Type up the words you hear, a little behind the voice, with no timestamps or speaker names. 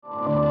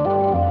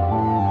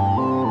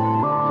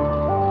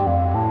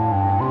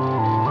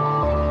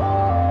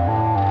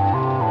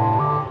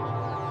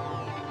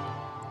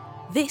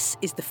This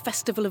is the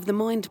Festival of the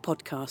Mind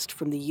podcast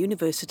from the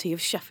University of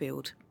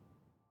Sheffield.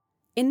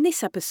 In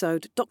this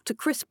episode, Dr.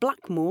 Chris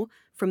Blackmore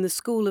from the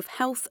School of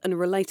Health and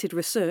Related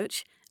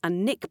Research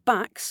and Nick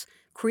Bax,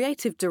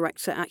 Creative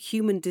Director at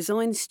Human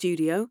Design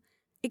Studio,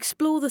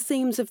 explore the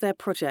themes of their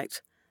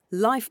project,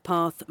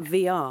 LifePath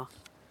VR.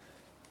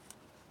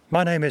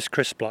 My name is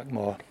Chris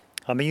Blackmore.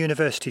 I'm a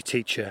university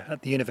teacher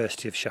at the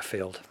University of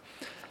Sheffield.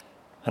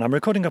 And I'm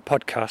recording a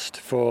podcast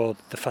for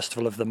the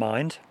Festival of the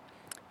Mind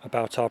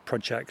about our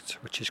project,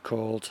 which is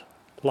called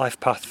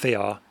LifePath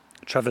VR,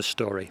 Trevor's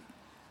Story.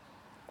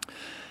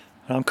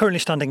 And I'm currently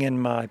standing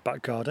in my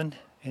back garden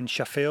in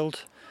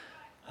Sheffield,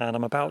 and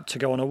I'm about to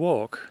go on a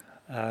walk.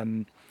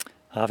 I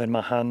have in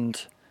my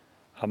hand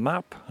a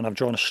map, and I've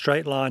drawn a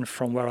straight line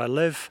from where I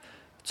live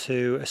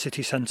to a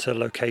city centre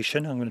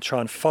location. I'm going to try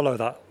and follow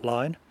that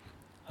line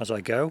as I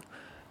go,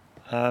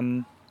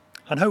 and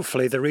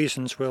hopefully the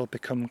reasons will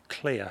become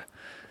clear.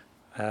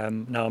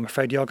 Now I'm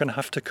afraid you're going to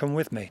have to come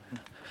with me.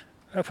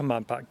 Open my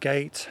back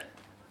gate,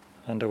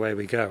 and away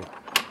we go.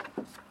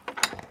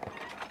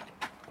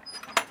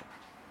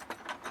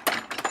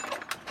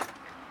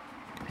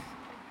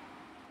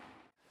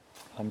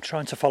 I'm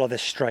trying to follow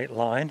this straight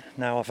line.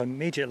 Now I've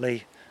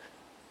immediately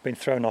been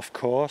thrown off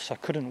course. I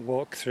couldn't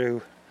walk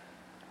through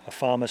a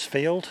farmer's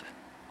field.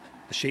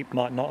 The sheep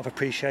might not have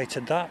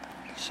appreciated that.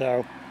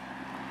 So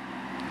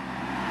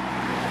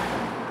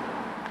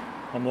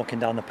I'm walking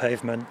down the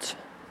pavement,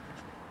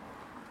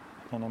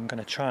 and I'm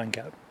going to try and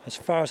get as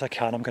far as I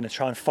can. I'm going to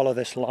try and follow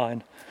this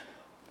line.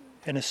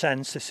 In a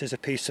sense, this is a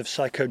piece of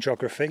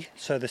psychogeography,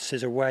 so this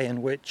is a way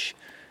in which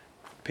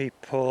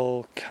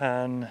people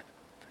can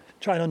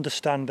try and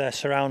understand their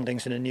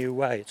surroundings in a new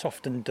way. It's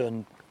often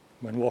done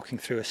when walking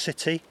through a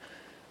city,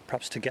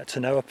 perhaps to get to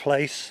know a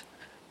place,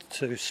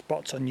 to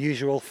spot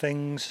unusual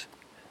things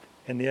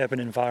in the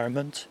urban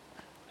environment.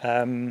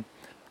 I'm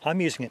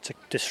using it to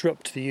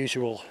disrupt the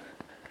usual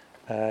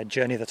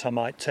journey that I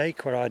might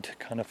take, where I'd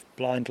kind of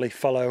blindly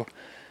follow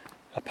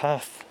a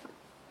path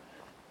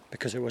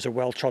because it was a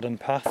well-trodden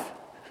path.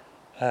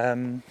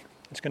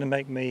 It's going to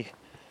make me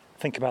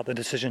think about the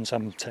decisions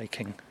I'm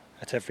taking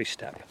at every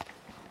step.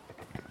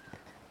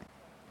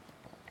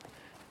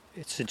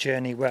 It's a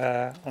journey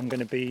where I'm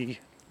going to be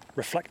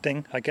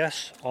reflecting, I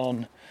guess,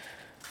 on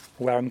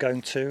where I'm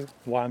going to,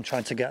 why I'm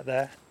trying to get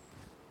there.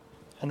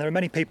 And there are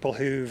many people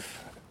who've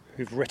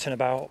written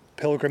about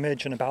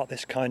pilgrimage and about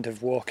this kind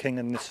of walking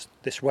and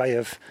this way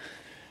of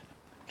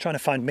trying to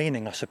find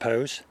meaning, I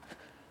suppose.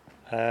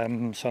 So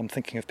I'm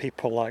thinking of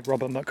people like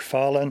Robert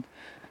Macfarlane,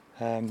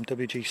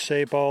 W.G.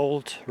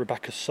 Sebald,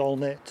 Rebecca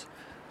Solnit.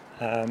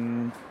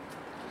 There's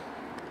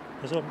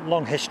a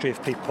long history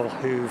of people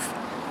who've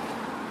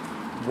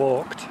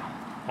walked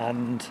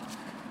and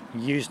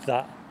used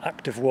that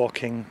act of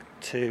walking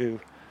to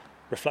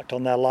reflect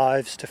on their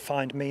lives, to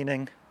find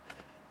meaning.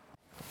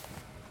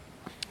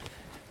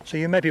 So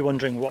you may be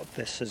wondering what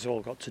this has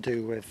all got to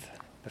do with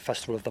the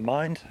Festival of the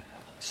Mind.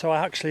 So I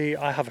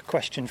have a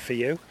question for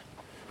you,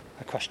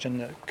 a question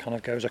that kind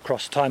of goes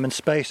across time and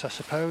space, I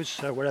suppose,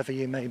 so wherever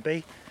you may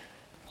be.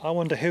 I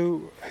wonder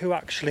who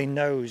actually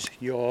knows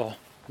your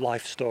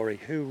life story,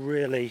 who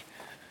really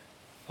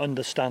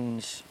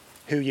understands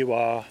who you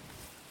are,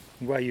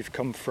 where you've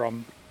come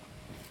from,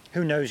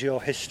 who knows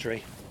your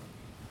history.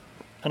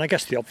 And I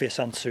guess the obvious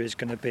answer is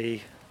going to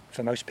be,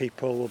 for most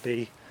people, will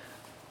be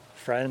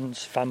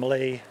friends,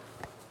 family,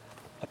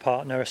 a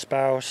partner, a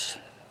spouse,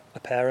 a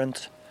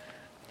parent.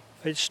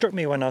 It struck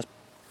me when I've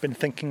been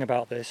thinking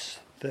about this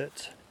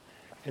that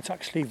it's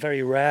actually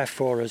very rare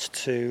for us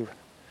to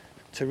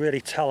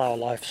really tell our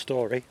life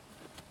story.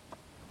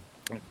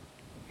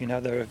 You know,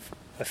 there are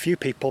a few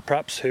people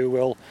perhaps who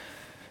will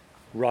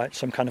write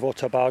some kind of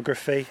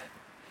autobiography,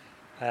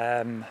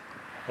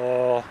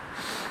 or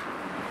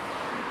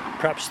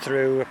perhaps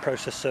through a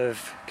process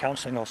of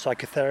counselling or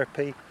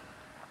psychotherapy,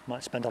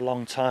 might spend a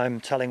long time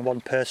telling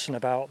one person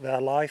about their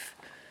life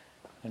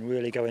and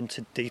really go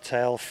into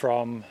detail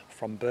from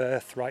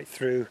birth right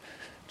through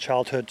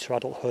childhood to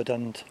adulthood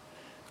and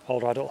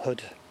older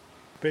adulthood.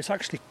 But it's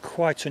actually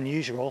quite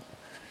unusual.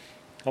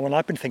 And when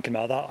I've been thinking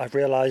about that, I've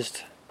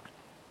realised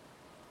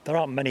there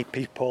aren't many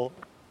people,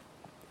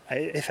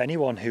 if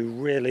anyone, who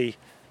really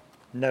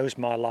knows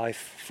my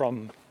life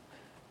from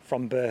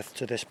birth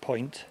to this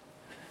point.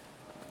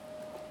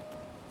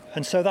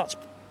 And so that's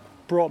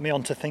brought me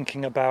on to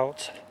thinking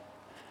about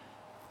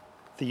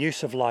the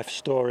use of life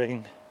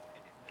storying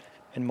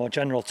in more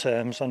general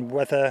terms, and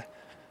whether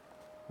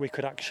we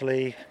could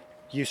actually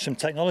use some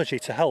technology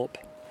to help.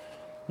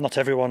 Not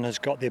everyone has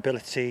got the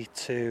ability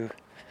to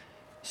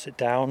sit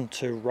down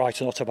to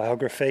write an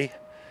autobiography.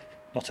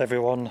 Not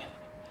everyone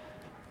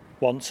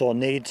wants or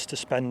needs to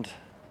spend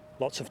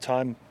lots of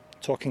time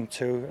talking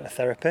to a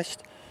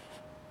therapist.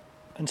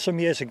 And some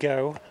years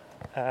ago,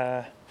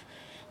 I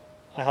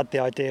had the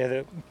idea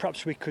that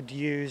perhaps we could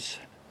use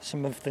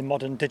some of the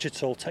modern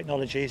digital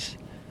technologies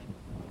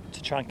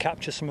to try and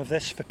capture some of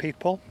this for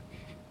people.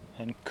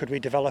 And could we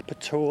develop a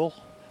tool,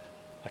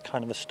 a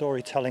kind of a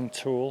storytelling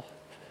tool,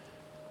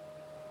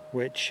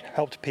 which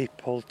helped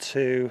people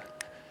to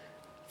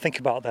think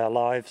about their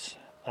lives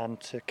and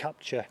to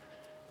capture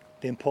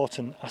the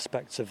important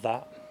aspects of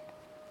that.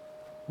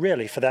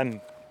 Really for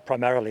them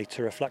primarily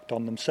to reflect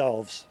on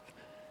themselves.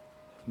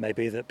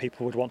 Maybe that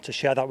people would want to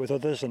share that with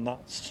others, and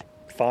that's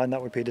fine,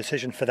 that would be a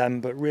decision for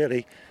them, but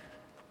really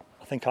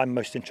I think I'm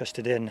most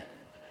interested in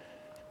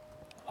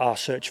our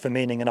search for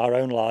meaning in our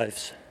own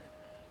lives,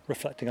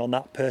 reflecting on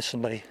that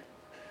personally,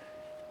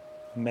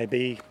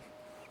 maybe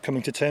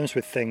coming to terms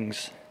with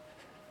things,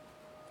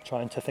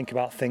 trying to think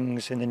about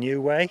things in a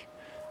new way,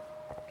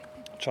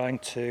 trying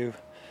to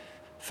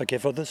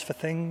forgive others for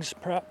things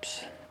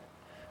perhaps,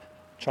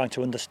 trying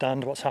to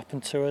understand what's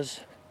happened to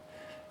us.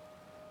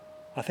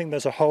 I think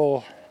there's a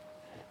whole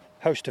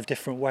host of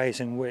different ways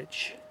in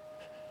which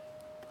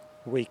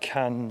we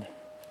can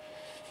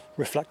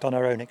reflect on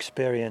our own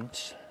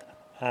experience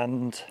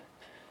and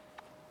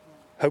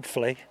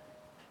hopefully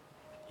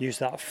use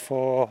that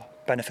for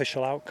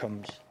beneficial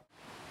outcomes.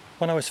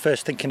 When I was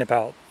first thinking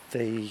about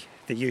the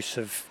use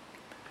of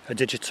a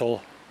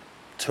digital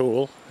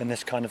tool in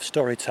this kind of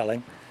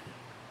storytelling,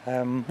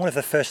 one of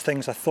the first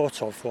things I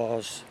thought of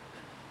was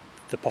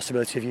the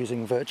possibility of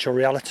using virtual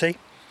reality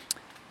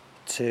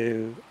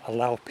to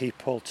allow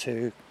people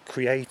to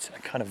create a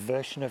kind of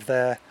version of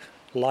their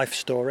life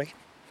story.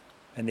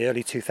 In the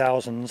early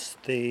 2000s,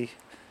 the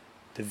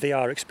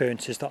VR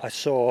experiences that I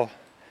saw,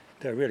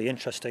 they were really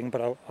interesting,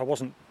 but I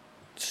wasn't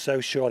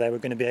so sure they were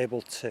going to be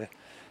able to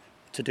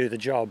do the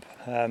job.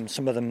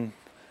 Some of them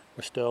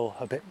were still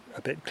a bit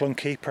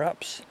clunky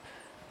perhaps.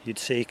 You'd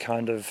see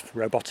kind of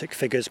robotic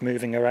figures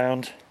moving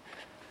around.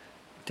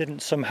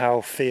 Didn't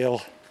somehow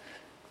feel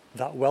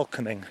that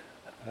welcoming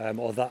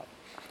or that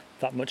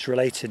much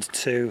related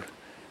to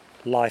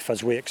life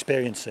as we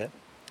experience it.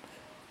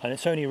 And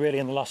it's only really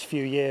in the last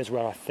few years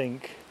where I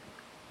think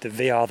the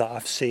VR that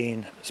I've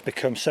seen has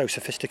become so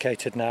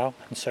sophisticated now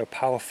and so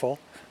powerful.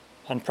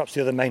 And perhaps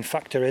the other main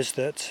factor is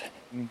that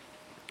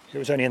it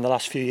was only in the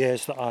last few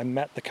years that I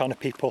met the kind of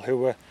people who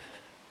were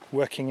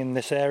working in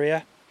this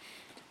area.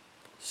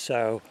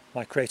 So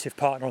my creative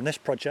partner on this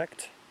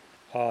project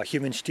are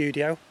Human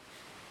Studio,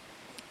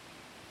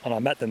 and I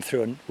met them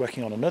through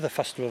working on another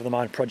Festival of the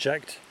Mind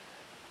project,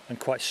 and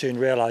quite soon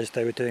realised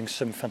they were doing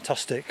some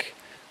fantastic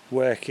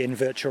work in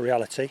virtual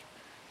reality.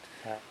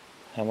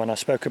 And when I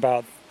spoke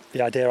about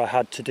the idea I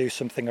had to do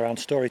something around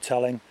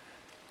storytelling,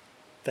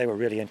 they were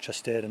really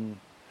interested, and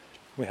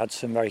we had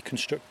some very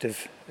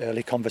constructive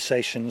early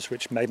conversations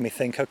which made me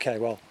think, okay,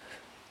 well,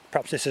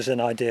 perhaps this is an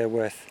idea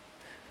worth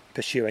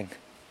pursuing.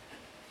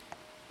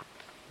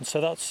 And so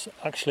that's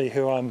actually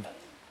who I'm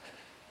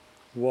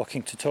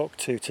walking to talk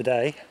to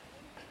today.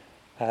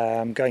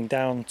 I'm going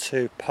down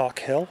to Park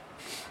Hill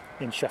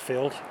in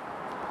Sheffield.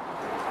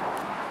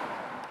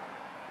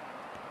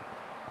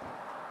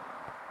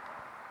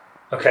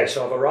 Okay,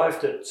 so I've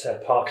arrived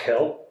at Park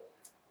Hill.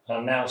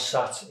 I'm now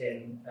sat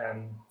in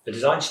the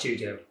design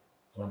studio,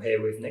 and I'm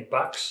here with Nick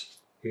Bax,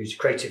 who's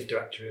creative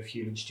director of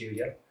Human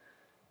Studio.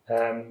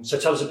 So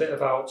tell us a bit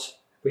about,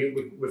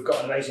 we've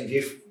got an amazing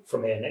view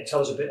from here. Nick,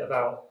 tell us a bit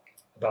about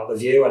the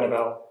view and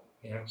about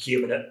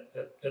Human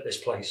at this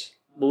place.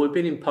 Well, we've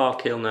been in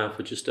Park Hill now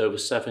for just over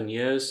 7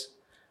 years.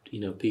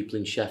 People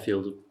in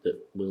Sheffield that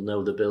will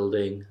know the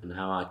building and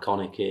how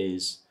iconic it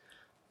is.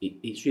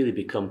 It's really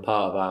become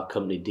part of our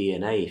company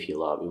DNA, if you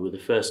like. We were the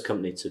first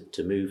company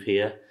to move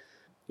here.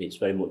 It's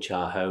very much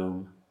our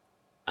home,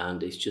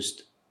 and it's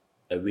just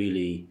a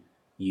really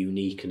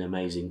unique and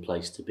amazing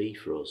place to be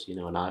for us.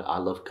 And I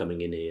love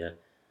coming in here.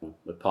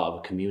 We're part of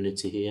a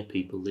community here.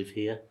 People live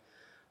here,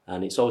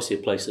 and it's obviously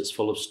a place that's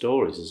full of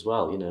stories as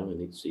well.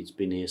 And it's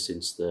been here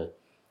since the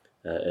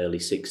early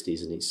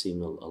 60s, and it's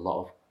seen a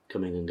lot of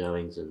coming and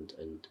goings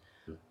and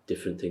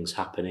different things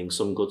happening,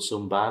 some good,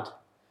 some bad.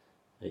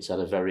 It's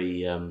had a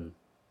very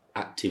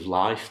active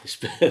life,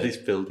 this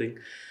building.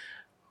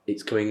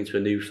 It's coming into a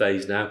new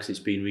phase now because it's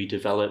been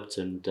redeveloped,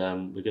 and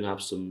we're going to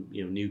have some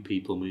new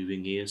people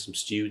moving here, some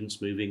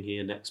students moving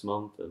here next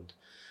month, and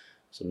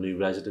some new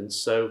residents.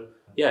 So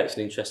yeah, it's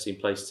an interesting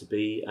place to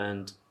be,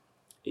 and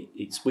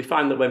we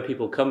find that when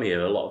people come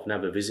here, a lot have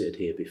never visited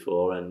here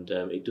before, and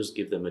it does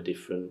give them a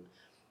different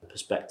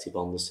perspective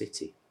on the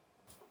city.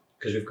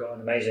 Because we've got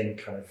an amazing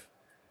kind of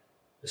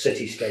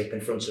cityscape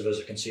in front of us.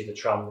 I can see the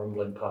tram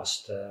rumbling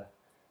past.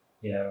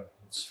 It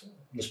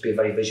must be a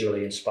very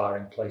visually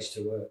inspiring place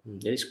to work.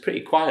 And it's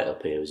pretty quiet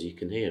up here, as you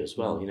can hear as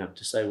well.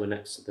 To say we're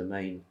next to the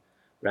main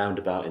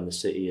roundabout in the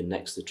city and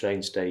next to the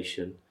train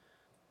station.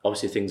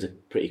 Obviously, things are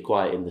pretty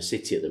quiet in the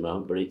city at the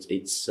moment, but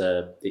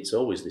it's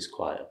always this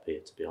quiet up here,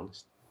 to be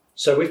honest.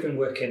 So we've been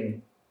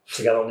working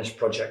together on this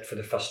project for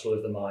the Festival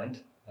of the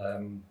Mind,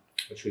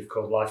 which we've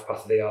called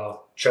LifePath VR,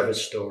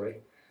 Trevor's Story.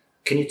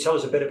 Can you tell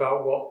us a bit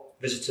about what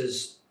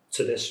visitors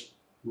to this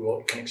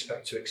walk can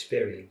expect to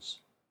experience?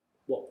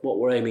 What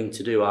we're aiming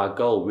to do, our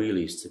goal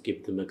really is to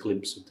give them a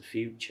glimpse of the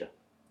future.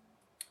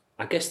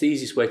 I guess the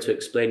easiest way to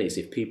explain it is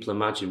if people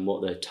imagine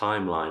what their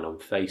timeline on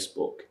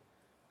Facebook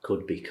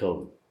could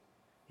become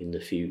in the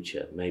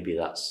future. Maybe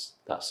that's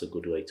a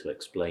good way to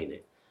explain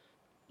it.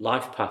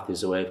 LifePath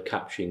is a way of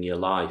capturing your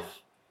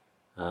life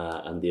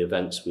and the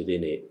events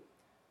within it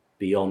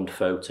beyond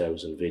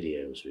photos and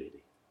videos,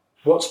 really.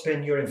 What's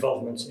been your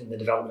involvement in the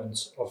development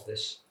of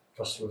this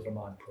Festival of the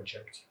Mind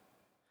project?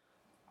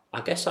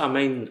 I guess our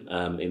main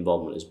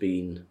involvement has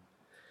been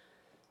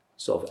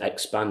sort of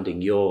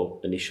expanding your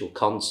initial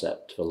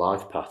concept for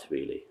LifePath,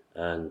 really,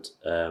 and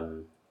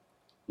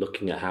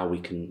looking at how we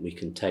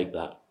can take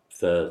that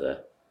further.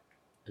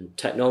 And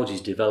technology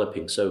is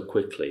developing so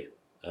quickly,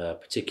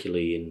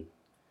 particularly in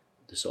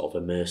the sort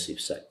of immersive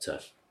sector.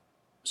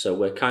 So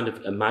we're kind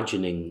of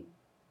imagining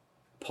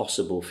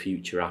possible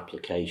future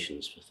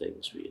applications for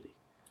things, really.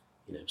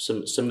 You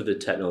know, some of the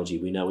technology,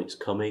 we know it's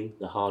coming,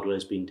 the hardware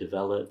has been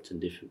developed,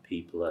 and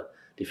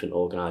different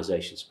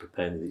organisations are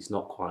preparing that it's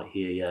not quite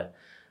here yet.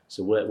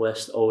 So we're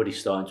already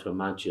starting to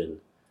imagine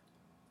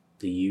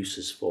the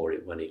uses for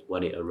it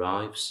when it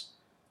arrives.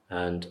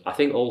 And I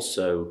think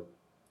also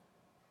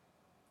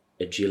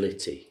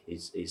agility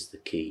is the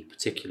key,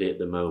 particularly at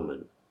the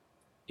moment,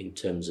 in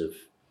terms of,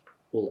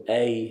 well,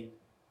 A,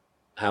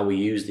 how we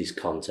use this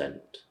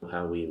content,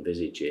 how we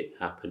envisage it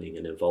happening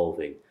and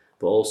evolving,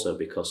 but also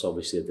because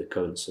obviously of the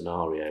current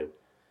scenario,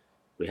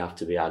 we have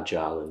to be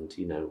agile. And,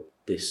 you know,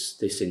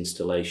 this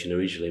installation,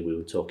 originally we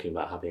were talking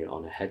about having it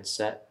on a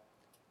headset,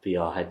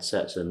 VR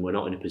headsets, and we're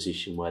not in a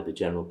position where the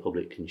general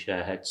public can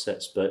share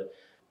headsets, but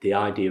the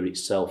idea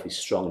itself is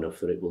strong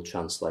enough that it will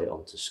translate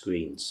onto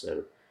screens.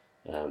 So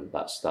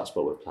that's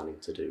what we're planning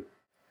to do.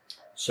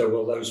 So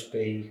will those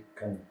be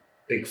kind of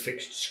big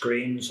fixed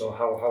screens, or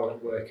how will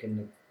it work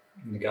in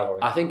the gallery?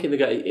 I think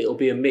it'll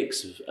be a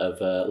mix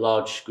of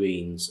large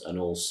screens and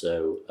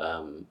also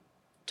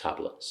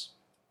tablets.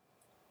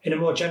 In a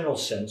more general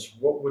sense,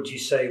 what would you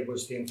say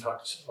was the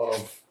impact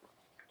of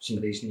some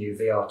of these new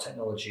VR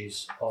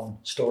technologies on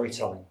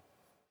storytelling?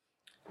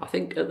 I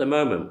think at the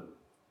moment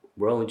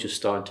we're only just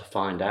starting to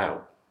find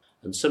out,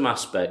 and some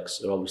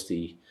aspects are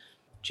obviously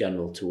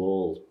general to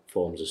all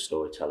forms of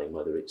storytelling,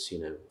 whether it's,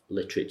 you know,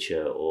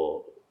 literature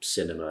or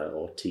cinema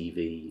or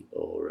TV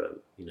or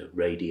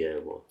radio.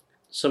 Or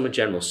some are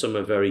general, some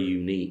are very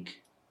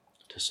unique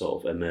to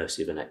sort of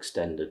immersive and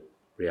extended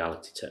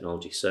reality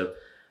technology. So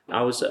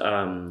I was at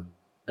an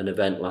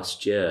event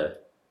last year,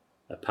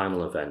 a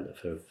panel event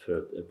for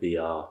a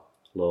VR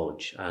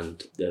launch,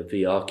 and the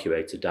VR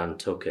curator Dan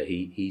Tucker,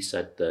 he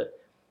said that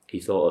he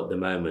thought at the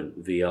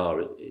moment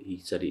VR, he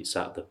said it's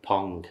at the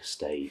Pong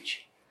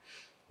stage,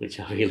 which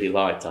I really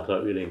liked. I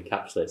thought it really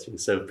encapsulates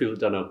things. So if people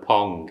don't know,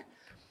 Pong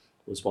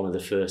was one of the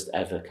first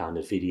ever kind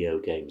of video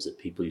games that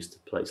people used to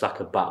play. It's like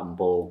a bat and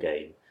ball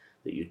game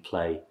that you'd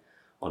play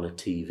on a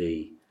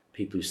TV.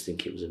 People used to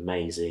think it was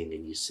amazing,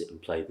 and you sit and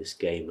play this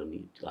game and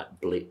you like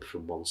blip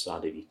from one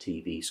side of your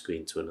TV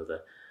screen to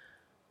another.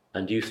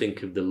 And you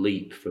think of the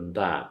leap from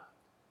that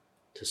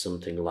to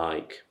something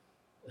like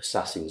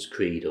Assassin's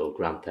Creed or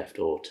Grand Theft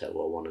Auto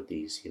or one of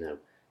these, you know,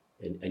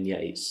 and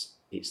yet it's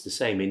the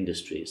same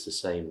industry, it's the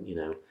same, you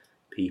know,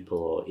 people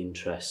or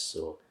interests,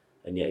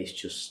 and yet it's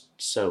just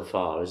so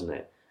far, isn't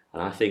it?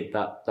 And I think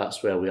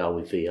that's where we are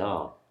with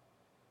VR.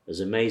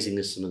 As amazing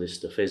as some of this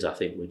stuff is, I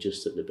think we're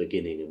just at the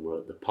beginning and we're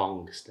at the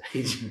Pong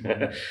stage.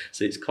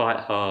 So it's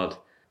quite hard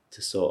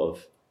to sort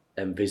of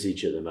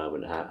envisage at the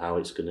moment how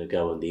it's going to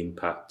go and the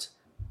impact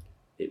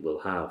it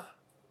will have.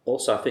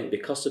 Also, I think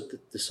because of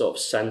the sort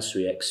of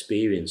sensory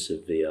experience of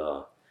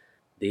VR,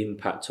 the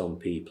impact on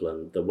people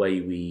and the way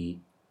we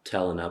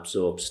tell and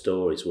absorb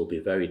stories will be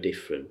very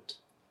different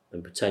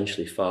and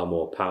potentially far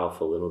more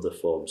powerful than other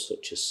forms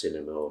such as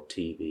cinema or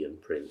TV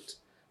and print.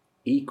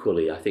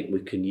 Equally, I think we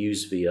can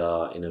use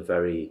VR in a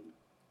very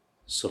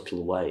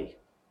subtle way.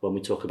 When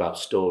we talk about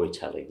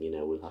storytelling, you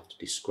know, we'll have to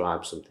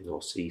describe something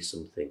or see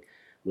something.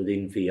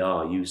 Within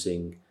VR,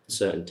 using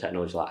certain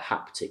technology like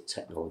haptic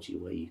technology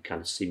where you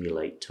kind of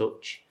simulate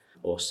touch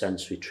or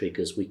sensory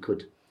triggers, we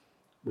could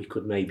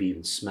maybe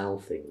even smell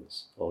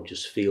things or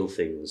just feel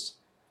things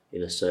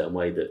in a certain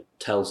way that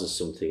tells us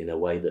something in a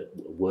way that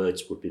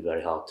words would be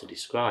very hard to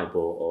describe,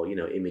 or you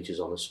know, images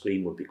on a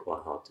screen would be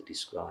quite hard to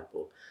describe.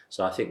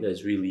 So I think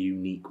there's really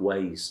unique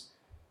ways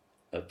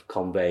of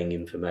conveying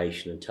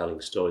information and telling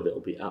a story that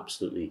will be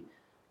absolutely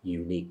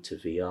unique to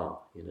VR,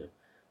 you know.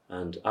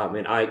 And I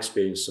mean, I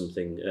experienced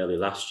something early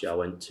last year. I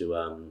went to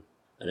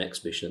an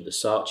exhibition at the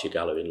Saatchi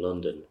Gallery in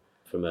London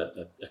from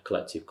a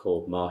collective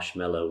called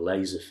Marshmallow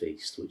Laser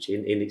Feast, which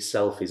in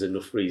itself is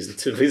enough reason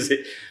to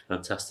visit.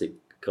 Fantastic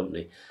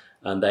company.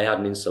 And they had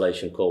an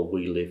installation called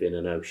We Live in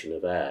an Ocean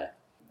of Air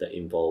that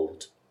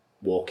involved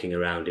walking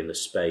around in a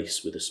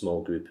space with a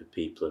small group of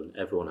people, and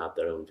everyone had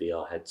their own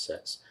VR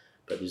headsets.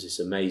 But there's this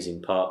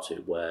amazing part to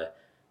it where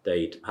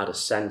they'd had a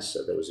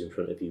sensor that was in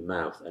front of your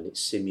mouth and it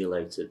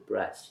simulated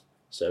breath.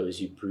 So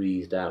as you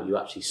breathed out, you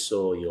actually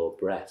saw your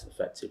breath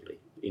effectively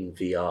in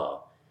VR,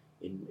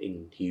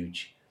 in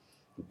huge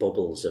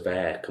bubbles of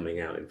air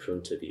coming out in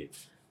front of you.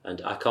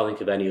 And I can't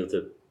think of any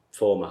other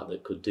format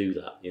that could do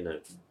that, you know.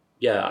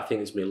 Yeah, I think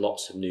there's been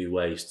lots of new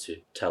ways to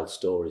tell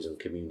stories and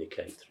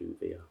communicate through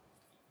VR.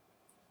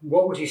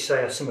 What would you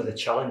say are some of the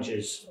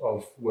challenges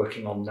of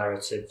working on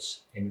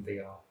narratives in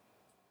VR?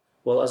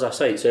 Well, as I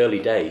say, it's early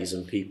days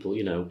and people,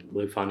 you know,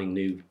 we're finding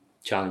new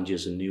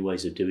challenges and new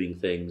ways of doing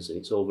things, and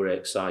it's all very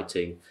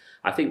exciting.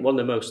 I think one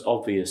of the most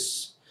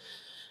obvious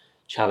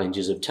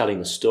challenges of telling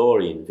a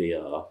story in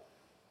VR,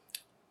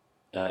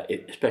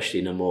 especially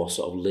in a more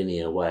sort of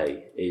linear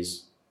way,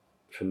 is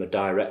from a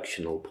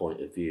directional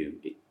point of view.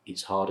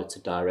 It's harder to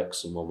direct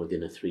someone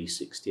within a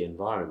 360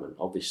 environment.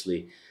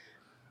 Obviously,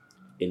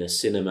 in a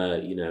cinema,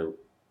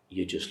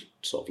 you're just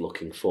sort of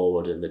looking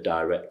forward and the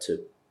director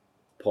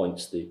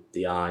points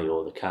the eye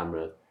or the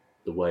camera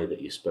the way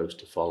that you're supposed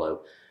to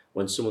follow.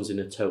 When someone's in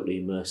a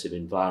totally immersive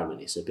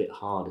environment, it's a bit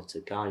harder to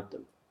guide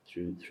them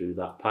through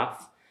that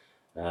path.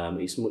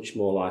 It's much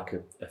more like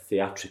a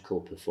theatrical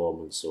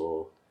performance,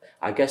 or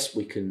I guess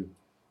we can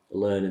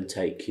learn and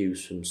take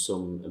cues from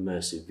some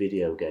immersive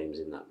video games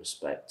in that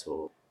respect,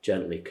 or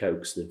gently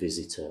coax the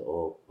visitor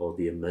or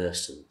the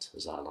immersant,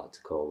 as I like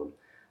to call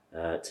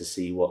them, to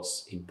see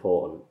what's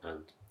important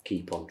and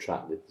keep on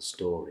track with the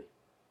story.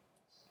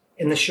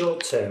 In the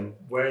short term,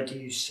 where do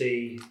you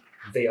see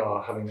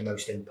VR having the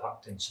most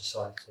impact in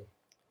society?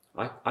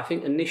 I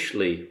think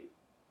initially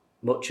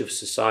much of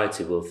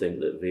society will think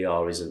that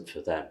VR isn't for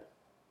them.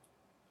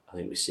 I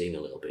think we're seeing a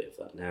little bit of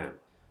that now.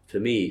 For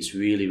me, it's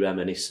really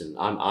reminiscent.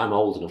 I'm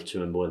old enough to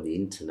remember when the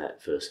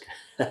internet first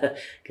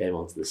came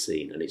onto the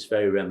scene, and it's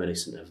very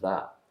reminiscent of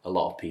that. A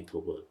lot of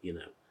people were,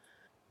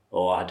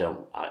 I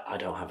don't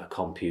have a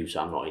computer,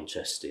 I'm not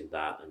interested in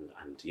that,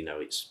 and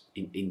it's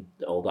in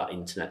all that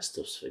internet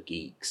stuff's for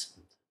geeks.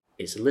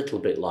 It's a little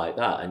bit like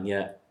that, and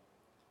yet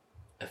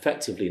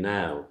effectively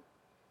now,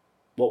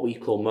 what we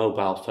call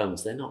mobile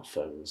phones, they're not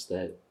phones,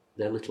 they're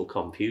little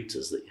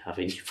computers that you have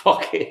in your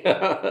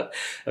pocket,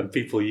 and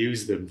people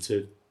use them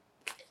to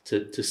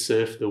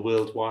surf the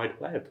World Wide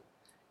Web.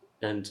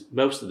 And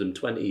most of them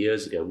 20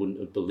 years ago wouldn't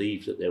have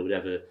believed that they would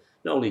ever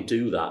not only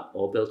do that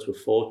or be able to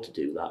afford to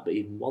do that, but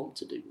even want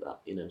to do that,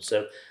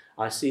 So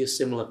I see a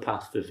similar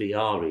path for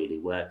VR, really,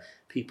 where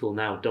people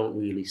now don't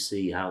really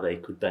see how they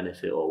could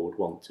benefit or would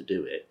want to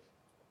do it.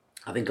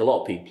 I think a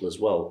lot of people as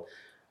well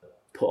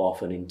put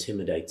off and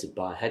intimidated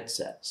by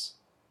headsets,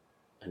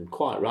 and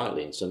quite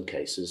rightly in some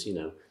cases,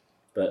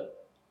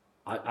 but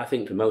I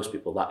think for most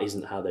people that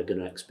isn't how they're going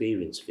to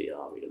experience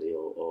VR, really,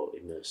 or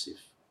immersive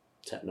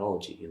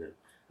technology,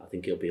 I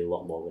think it'll be a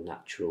lot more of a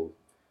natural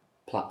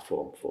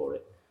platform for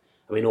it.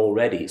 I mean,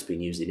 already it's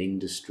been used in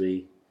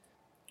industry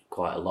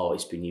quite a lot.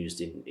 It's been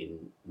used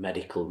in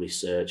medical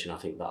research, and I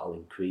think that'll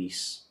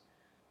increase.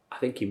 I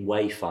think in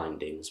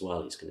wayfinding as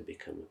well, it's going to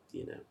become,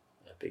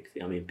 a big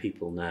thing. I mean,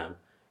 people now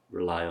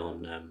rely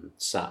on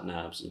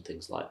sat-navs and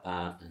things like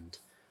that, and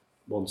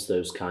once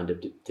those kind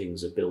of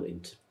things are built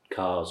into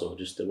cars or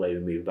just the way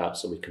we move about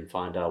so we can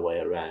find our way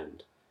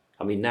around.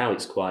 I mean, now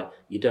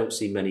you don't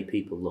see many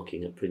people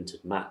looking at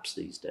printed maps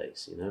these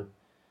days,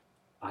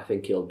 I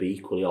think it'll be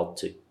equally odd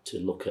to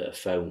look at a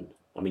phone.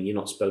 I mean, you're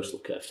not supposed to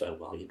look at a phone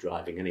while you're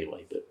driving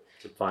anyway, but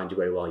to find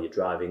your way while you're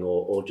driving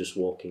or just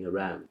walking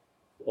around.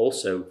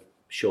 Also,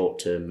 short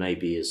term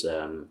maybe is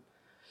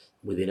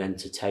within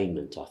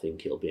entertainment, I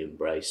think it'll be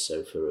embraced.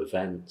 So for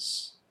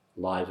events,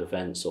 live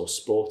events or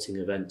sporting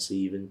events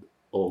even,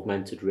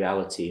 augmented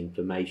reality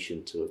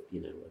information to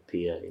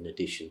appear in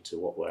addition to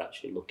what we're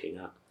actually looking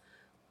at.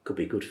 Could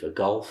be good for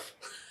golf,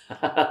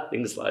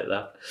 things like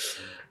that.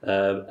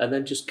 And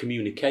then just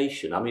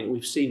communication. I mean,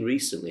 we've seen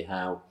recently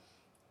how,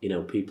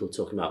 people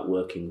talking about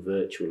working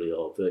virtually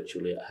or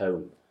virtually at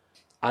home.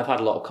 I've had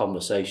a lot of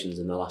conversations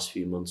in the last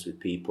few months with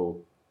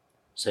people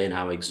saying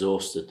how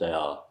exhausted they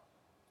are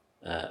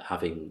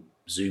having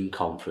Zoom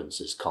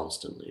conferences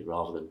constantly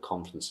rather than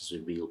conferences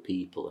with real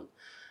people. And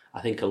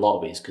I think a lot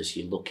of it is because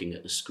you're looking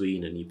at the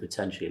screen and you're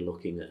potentially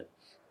looking at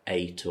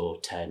 8 or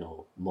 10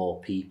 or more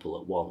people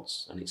at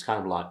once. And it's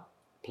kind of like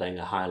playing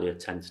a highly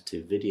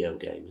attentive video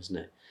game, isn't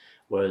it?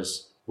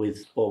 Whereas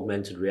with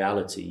augmented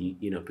reality,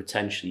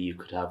 potentially you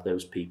could have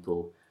those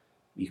people,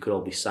 you could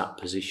all be sat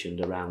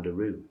positioned around a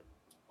room,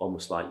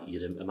 almost like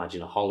you'd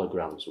imagine a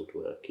holograms would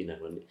work, and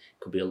it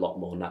could be a lot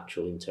more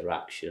natural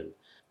interaction.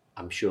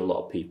 I'm sure a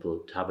lot of people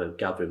who have a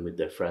gathering with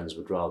their friends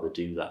would rather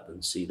do that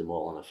than see them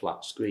all on a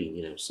flat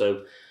screen,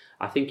 So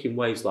I think in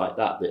ways like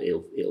that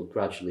it'll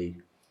gradually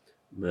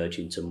merge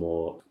into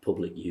more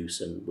public use,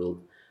 and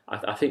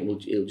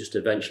it'll just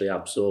eventually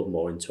absorb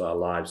more into our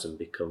lives and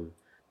become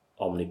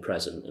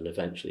omnipresent and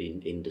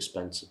eventually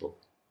indispensable.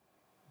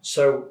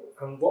 So,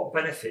 what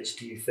benefits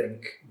do you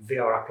think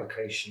VR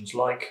applications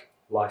like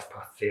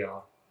LifePath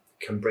VR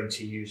can bring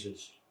to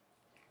users?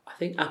 I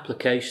think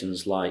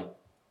applications like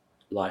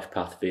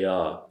LifePath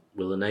VR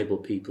will enable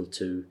people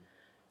to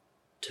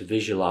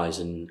visualise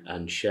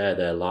and share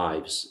their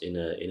lives in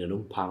an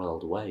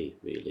unparalleled way,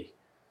 really.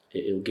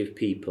 It'll give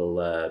people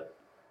a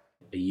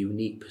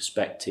unique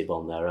perspective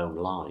on their own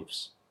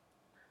lives,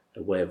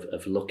 a way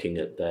of looking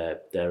at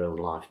their own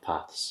life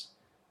paths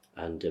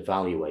and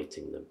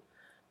evaluating them,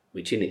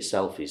 which in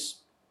itself is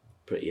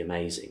pretty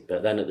amazing.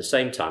 But then at the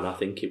same time, I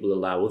think it will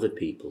allow other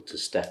people to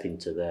step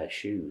into their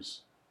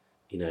shoes,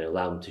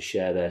 allow them to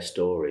share their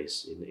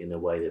stories in a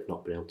way they've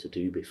not been able to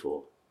do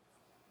before.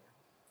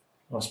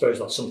 I suppose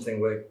that's something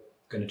we're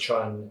going to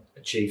try and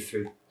achieve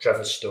through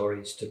Trevor's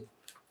stories, to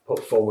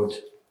put forward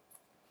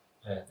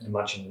an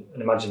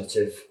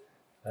imaginative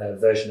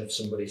version of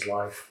somebody's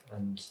life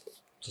and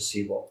to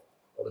see what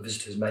the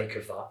visitors make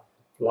of that.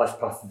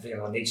 LifePath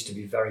VR needs to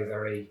be very,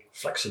 very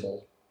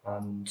flexible,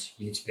 and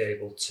you need to be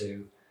able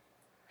to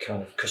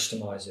kind of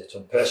customise it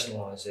and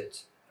personalise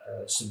it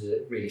so that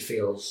it really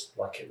feels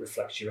like it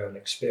reflects your own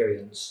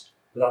experience.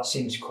 But that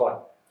seems quite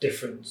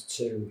different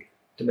to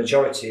the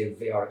majority of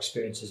VR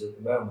experiences at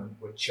the moment,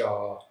 which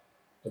are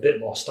a bit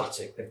more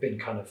static. They've been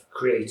kind of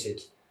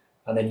created,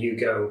 and then you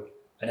go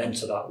and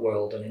enter that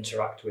world and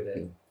interact with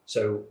it.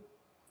 So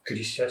could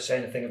you say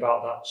anything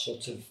about that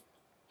sort of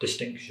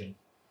distinction?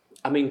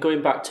 I mean,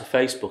 going back to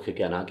Facebook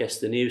again, I guess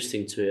the newest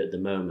thing to it at the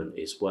moment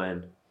is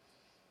when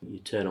you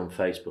turn on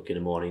Facebook in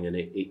the morning and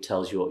it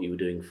tells you what you were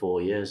doing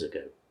 4 years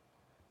ago.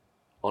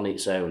 On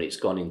its own, it's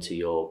gone into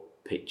your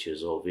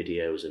pictures or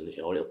videos,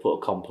 or it'll put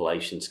a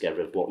compilation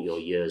together of what your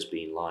year's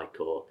been like,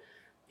 or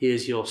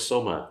here's your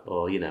summer,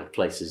 or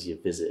places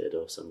you've visited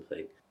or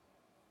something.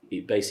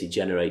 It basically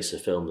generates a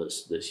film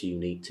that's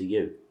unique to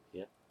you.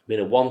 Yeah. I mean,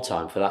 at one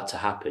time, for that to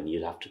happen,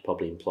 you'd have to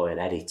probably employ an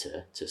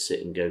editor to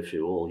sit and go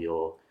through all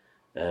your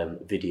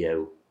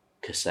video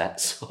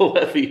cassettes or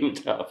whatever you would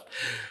have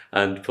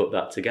and put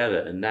that together.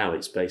 And now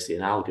it's basically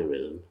an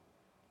algorithm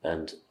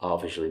and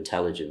artificial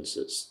intelligence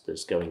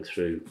that's going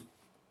through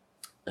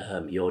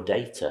your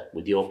data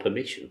with your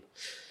permission.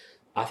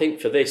 I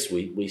think for this,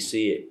 we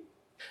see it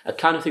a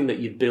kind of thing that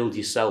you'd build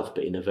yourself,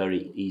 but in a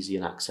very easy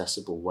and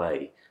accessible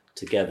way,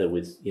 together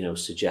with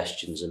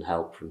suggestions and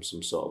help from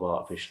some sort of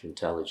artificial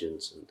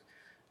intelligence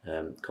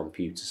and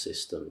computer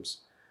systems.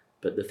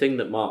 But the thing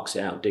that marks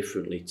it out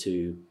differently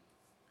to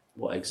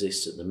what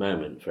exists at the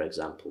moment, for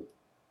example,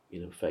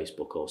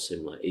 Facebook or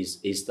similar,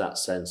 is that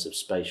sense of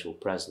spatial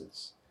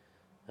presence,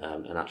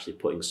 and actually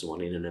putting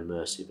someone in an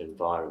immersive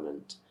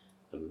environment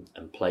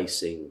and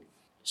placing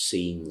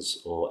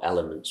scenes or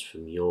elements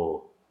from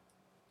your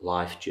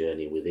life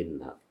journey within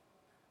that.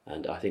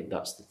 And I think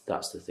that's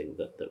the thing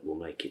that will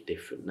make it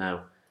different.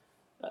 Now,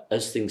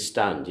 as things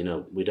stand,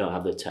 we don't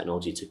have the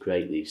technology to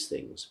create these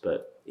things,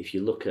 but if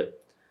you look at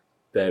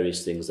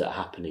various things that are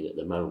happening at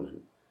the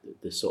moment,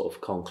 the sort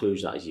of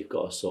conclusion is you've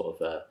got a sort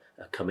of a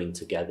coming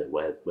together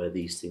where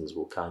these things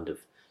will kind of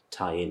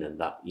tie in, and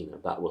that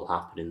that will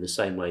happen in the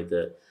same way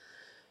that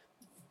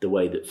the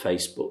way that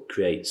Facebook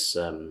creates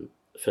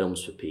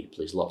films for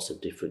people is lots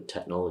of different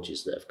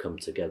technologies that have come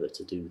together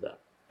to do that.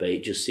 But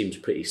it just seems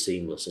pretty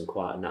seamless and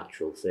quite a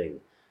natural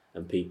thing,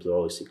 and people are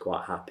obviously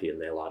quite happy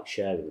and they like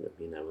sharing them,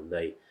 and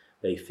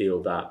they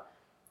feel that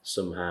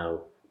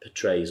somehow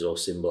portrays or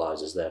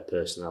symbolises their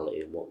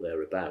personality and what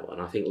they're about.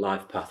 And I think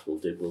LifePath will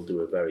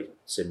do a very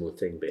similar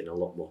thing, but in a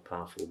lot more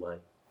powerful way.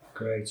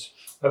 Great.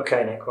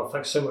 Okay, Nick. Well,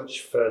 thanks so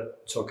much for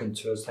talking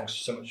to us. Thanks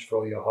so much for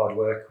all your hard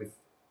work with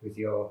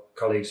your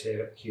colleagues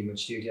here at Human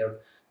Studio.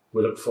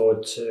 We look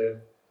forward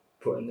to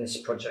putting this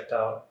project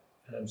out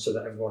so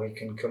that everybody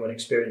can come and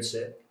experience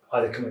it.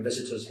 Either come and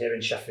visit us here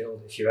in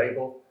Sheffield if you're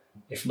able.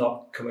 If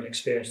not, come and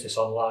experience this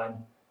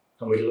online.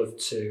 And we'd love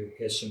to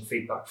hear some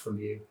feedback from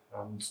you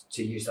and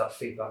to use that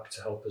feedback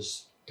to help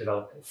us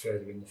develop it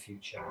further in the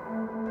future.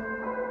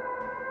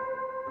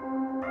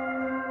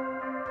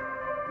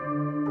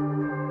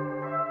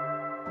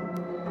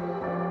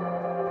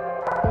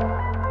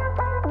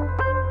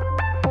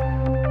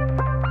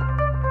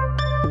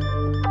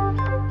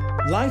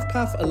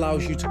 LifePath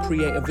allows you to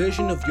create a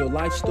version of your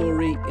life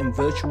story in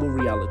virtual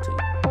reality.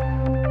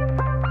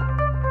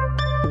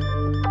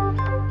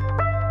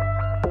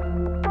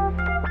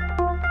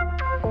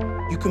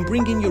 You can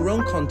bring in your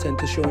own content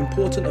to show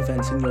important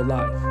events in your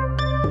life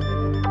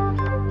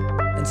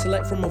and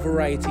select from a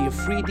variety of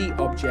 3D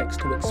objects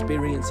to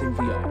experience in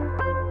VR.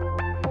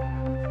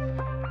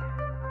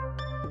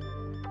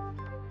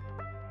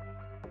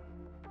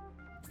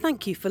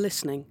 Thank you for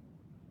listening.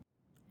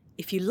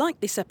 If you like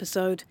this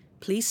episode,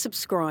 please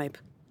subscribe.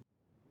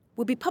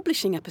 We'll be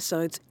publishing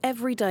episodes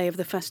every day of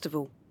the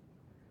festival.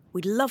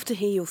 We'd love to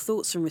hear your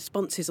thoughts and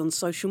responses on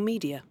social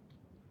media.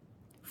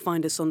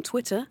 Find us on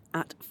Twitter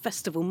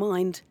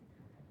 @FestivalMind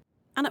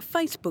and at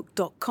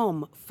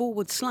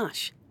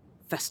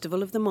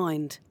facebook.com/Festival of the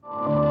Mind.